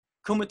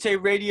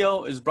Kumite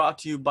Radio is brought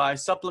to you by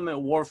Supplement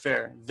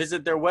Warfare.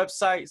 Visit their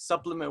website,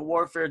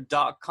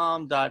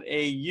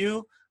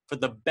 supplementwarfare.com.au, for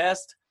the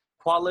best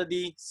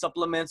quality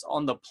supplements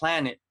on the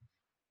planet.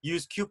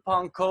 Use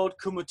coupon code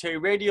Kumite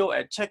Radio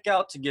at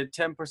checkout to get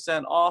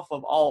 10% off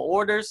of all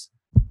orders.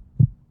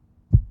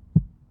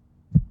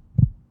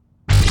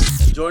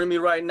 Joining me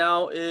right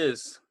now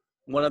is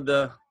one of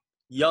the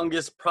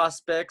youngest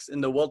prospects in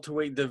the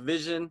welterweight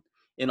division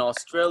in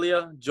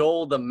Australia,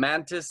 Joel the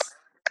Mantis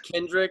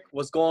Kendrick.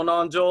 What's going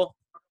on, Joel?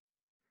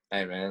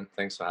 Hey, man.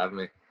 Thanks for having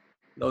me.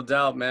 No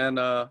doubt, man.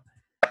 I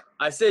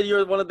said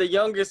you're one of the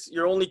youngest.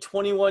 You're only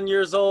 21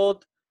 years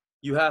old.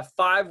 You have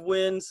 5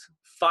 wins,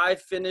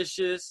 5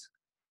 finishes.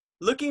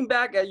 Looking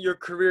back at your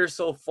career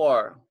so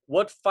far,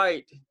 what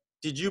fight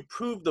did you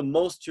prove the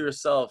most to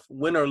yourself,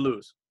 win or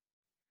lose?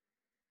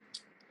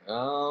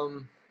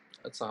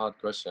 That's a hard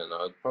question.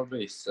 I'd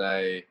probably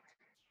say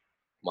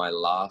my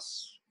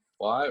last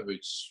fight,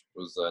 which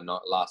was the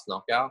last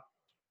knockout.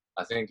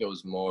 I think it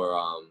was more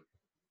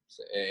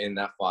in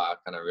that fight I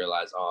kind of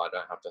realized, I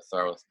don't have to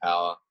throw with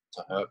power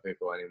to hurt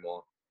people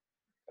anymore,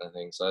 kind of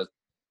thing. So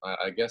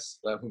I guess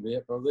that would be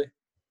it, probably.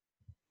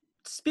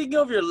 Speaking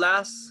of your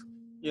last,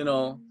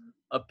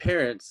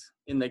 appearance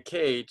in the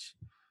cage,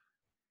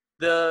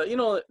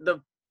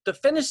 the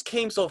finish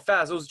came so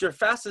fast. It was your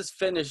fastest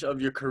finish of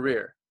your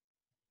career.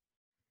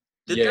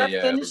 Did that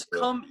finish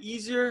come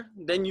easier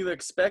than you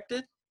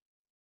expected?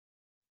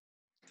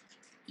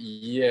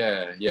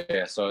 Yeah.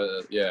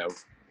 So it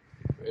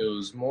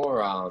was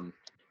more. I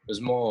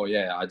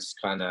just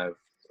kind of,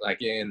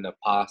 like, in the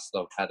past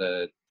I've had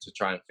to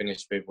try and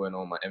finish people in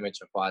all my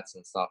amateur fights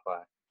and stuff.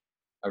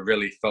 I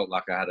really felt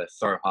like I had to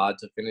throw hard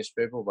to finish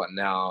people, but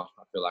now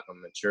I feel like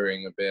I'm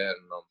maturing a bit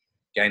and I'm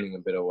gaining a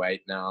bit of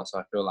weight now. So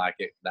I feel like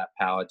that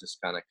power just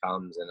kind of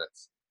comes, and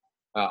it's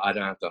I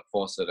don't have to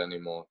force it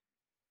anymore.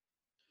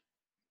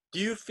 Do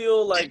you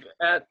feel like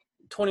at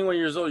 21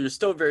 years old, you're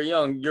still very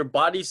young, your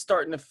body's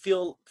starting to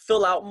fill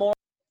out more?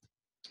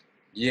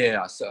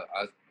 Yeah, so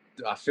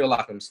I feel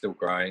like I'm still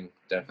growing.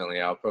 Definitely,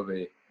 I'll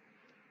probably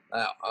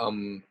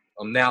I'm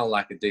now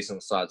like a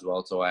decent size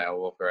welterweight. I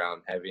walk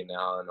around heavy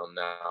now, and I'm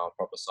now a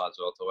proper size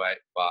welterweight.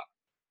 But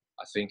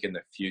I think in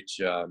the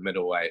future,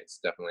 middleweight is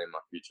definitely in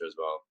my future as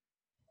well.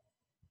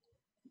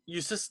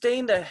 You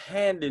sustained a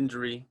hand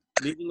injury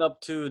leading up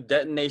to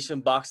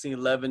Detonation Boxing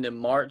 11 in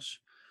March.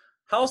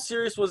 How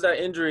serious was that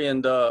injury,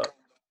 and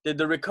did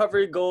the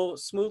recovery go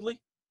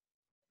smoothly?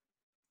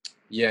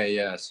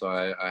 Yeah. So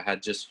I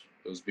had just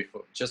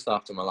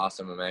after my last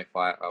MMA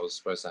fight. I was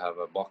supposed to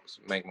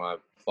make my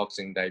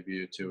boxing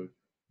debut two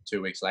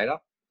weeks later,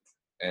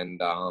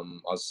 and I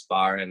was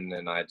sparring,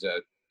 and I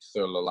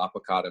threw a little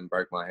uppercut and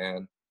broke my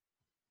hand,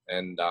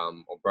 and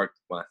or broke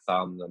my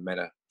thumb,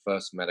 the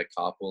first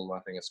metacarpal,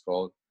 I think it's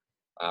called.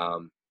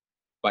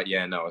 But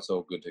yeah, no, it's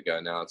all good to go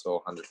now. It's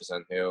all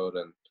 100% healed,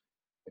 and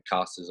the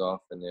cast is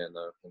off, and yeah,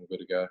 no, I'm good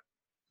to go.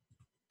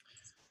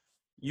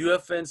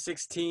 UFN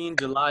 16,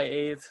 July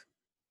 8th.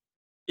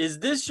 Is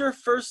this your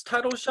first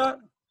title shot?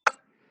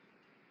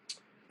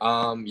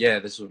 Yeah,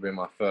 this will be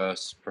my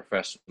first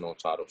professional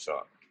title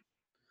shot.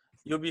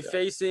 You'll be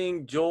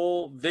facing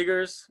Joel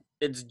Vigors.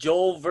 It's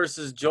Joel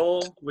versus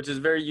Joel, which is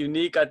very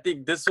unique. I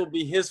think this will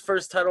be his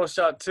first title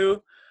shot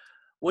too.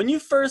 When you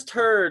first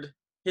heard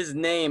his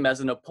name as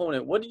an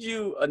opponent,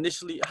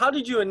 how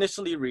did you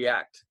initially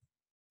react?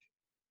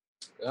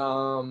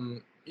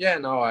 Yeah,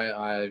 no,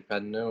 I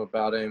knew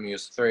about him. He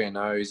was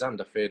 3-0. He's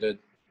undefeated.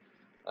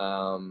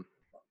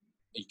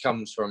 He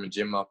comes from a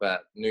gym up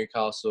at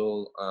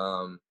Newcastle,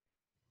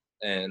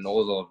 and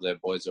all of their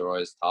boys are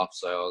always tough,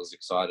 so I was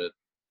excited.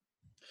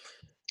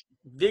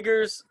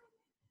 Vigors,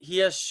 he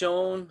has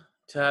shown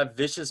to have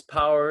vicious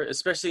power,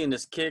 especially in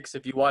his kicks.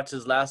 If you watch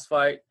his last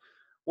fight,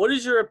 what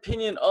is your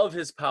opinion of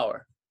his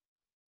power?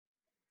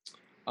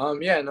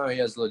 Yeah, no, he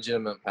has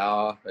legitimate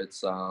power. He's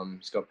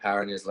got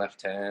power in his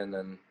left hand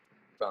and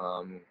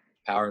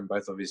power in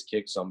both of his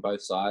kicks on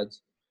both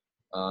sides.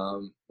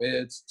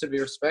 It's to be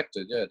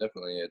respected. Yeah,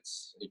 definitely.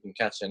 He can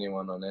catch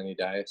anyone on any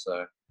day.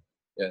 So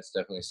yeah, it's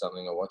definitely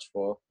something to watch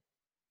for.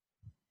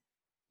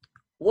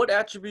 What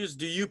attributes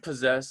do you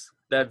possess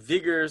that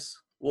Vigors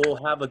will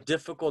have a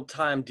difficult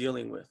time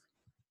dealing with?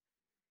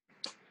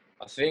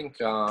 I think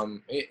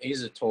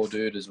he's a tall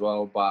dude as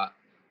well, but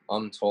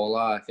I'm taller.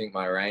 I think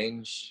my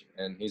range,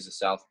 and he's a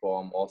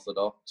southpaw. I'm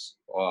orthodox,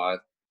 or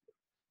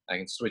I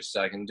can switch.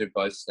 So I can do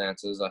both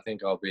stances. I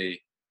think I'll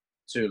be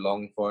too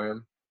long for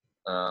him,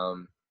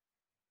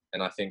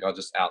 and I think I'll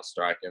just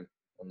outstrike him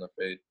on the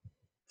feet.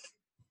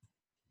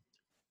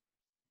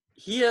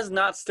 He has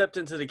not stepped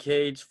into the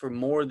cage for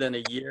more than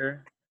a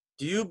year.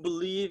 Do you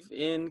believe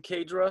in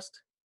cage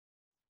rust?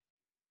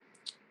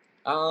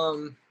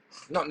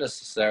 Not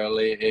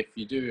necessarily.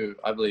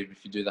 I believe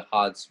if you do the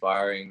hard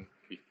sparring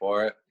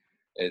before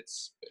it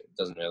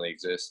doesn't really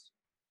exist.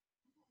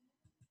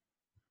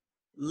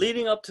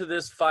 Leading up to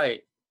this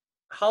fight,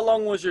 how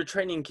long was your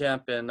training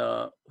camp, and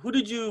who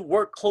did you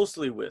work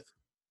closely with?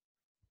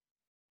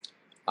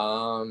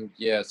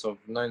 Yeah, so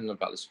I've known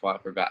about this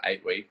fight for about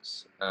 8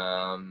 weeks.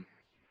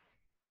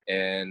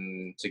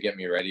 And to get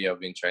me ready, I've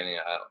been training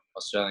at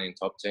Australian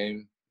top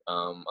team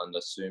under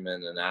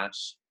Suman and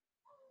Ash,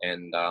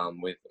 and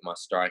with my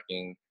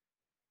striking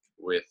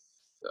with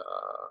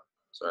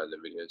sorry the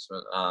video's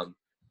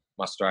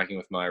my striking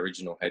with my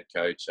original head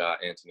coach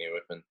Anthony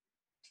Whippen.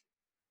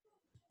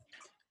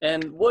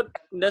 And what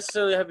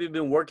necessarily have you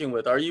been working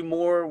with? Are you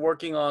more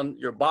working on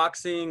your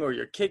boxing or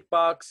your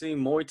kickboxing,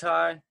 Muay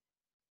Thai?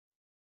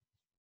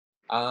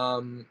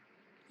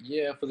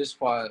 Yeah, for this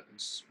fight,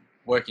 it's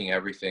working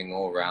everything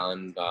all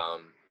around.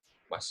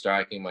 My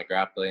striking, my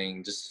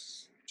grappling,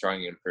 just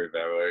trying to improve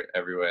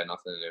everywhere.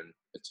 Nothing in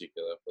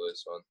particular for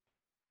this one.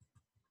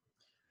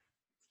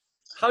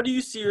 How do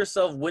you see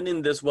yourself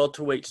winning this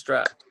welterweight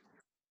strap?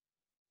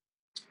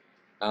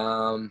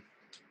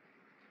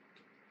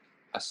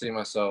 I see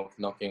myself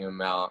knocking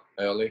him out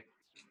early.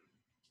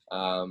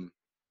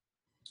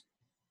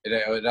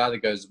 It either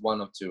goes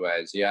one of two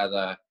ways.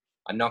 Either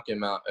I knock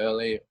him out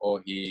early,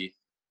 or he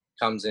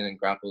comes in and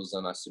grapples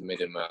and I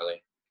submit him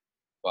early.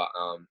 But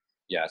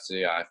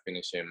I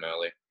finish him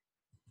early.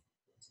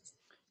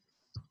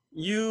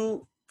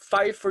 You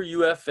fight for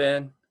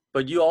UFN,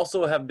 but you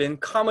also have been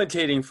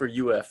commentating for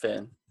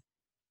UFN.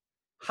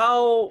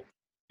 How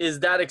is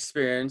that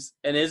experience,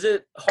 and is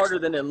it harder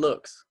than it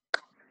looks?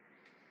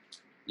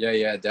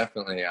 Yeah,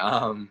 definitely.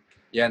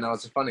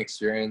 It's a fun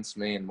experience.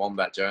 Me and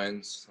Wombat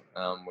Jones,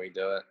 we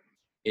do it.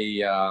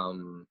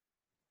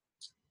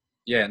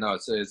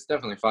 It's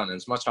definitely fun.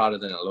 It's much harder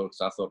than it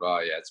looks. I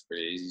thought, it's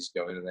pretty easy. Just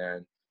go in there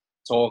and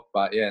talk,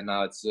 but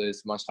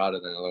it's much harder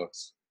than it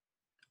looks.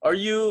 Are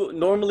you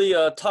normally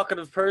a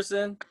talkative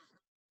person?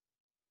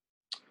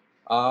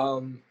 I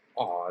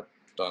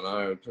don't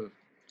know.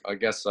 I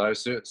guess so.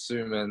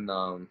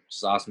 Suman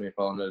just asked me if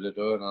I wanted to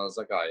do it, and I was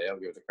like, oh yeah, I'll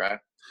give it a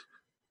crack.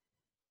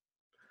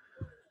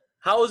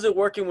 How is it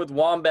working with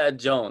Wombat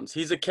Jones?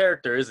 He's a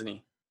character, isn't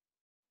he?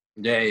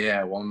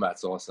 Yeah,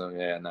 Wombat's awesome.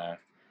 Yeah, no,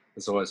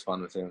 it's always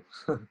fun with him.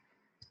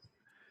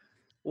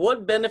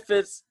 What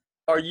benefits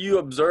are you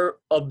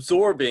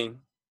absorbing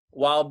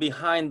while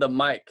behind the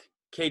mic,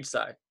 cage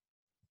side?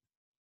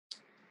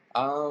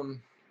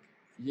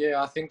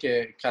 I think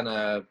it kind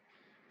of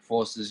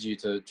forces you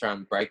to try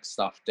and break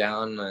stuff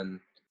down, and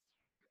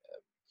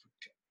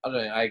I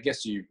don't know, I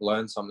guess you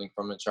learn something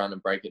from it, trying to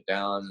break it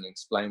down and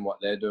explain what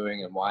they're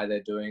doing and why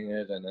they're doing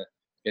it, and it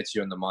gets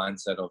you in the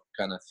mindset of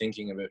kind of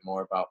thinking a bit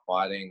more about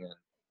fighting and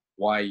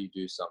why you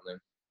do something.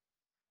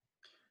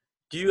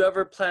 Do you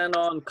ever plan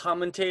on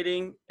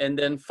commentating and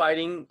then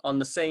fighting on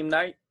the same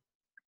night?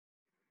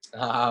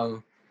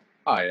 Oh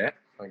yeah,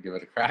 I'll give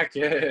it a crack.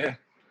 Yeah.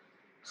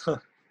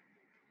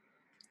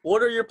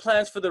 What are your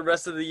plans for the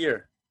rest of the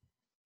year?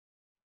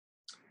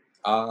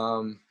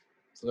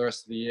 For the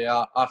rest of the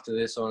year, after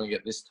this, I want to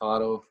get this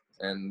title,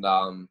 and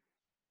I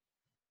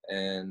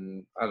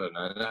don't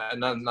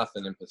know,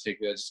 nothing in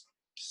particular. Just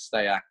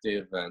stay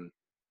active, and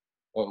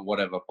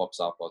whatever pops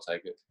up, I'll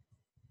take it.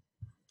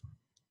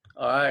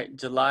 All right,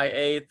 July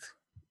 8th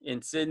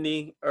in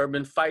Sydney,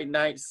 Urban Fight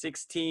Night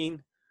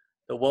 16.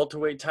 The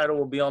welterweight title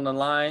will be on the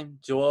line.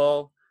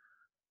 Joel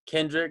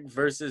Kendrick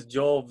versus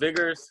Joel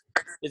Vigors.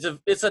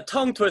 It's a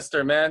tongue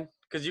twister, man,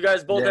 because you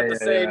guys both have the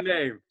same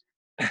name.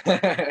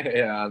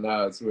 Yeah, I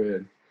know, it's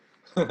weird.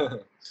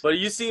 But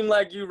you seem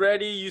like you're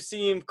ready. You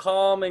seem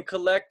calm and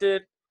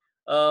collected.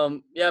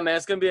 Man,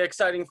 it's going to be an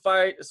exciting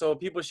fight, so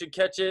people should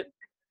catch it.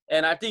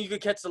 And I think you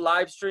could catch the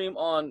live stream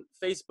on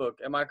Facebook.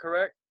 Am I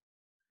correct?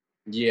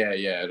 Yeah,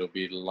 it'll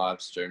be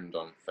live streamed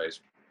on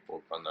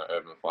Facebook on the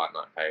Urban Fight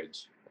Night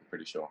page, I'm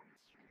pretty sure.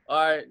 All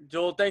right,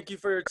 Joel, thank you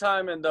for your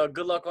time, and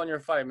good luck on your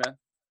fight, man.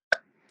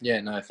 Yeah,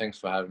 no, thanks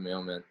for having me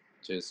on, man.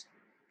 Cheers.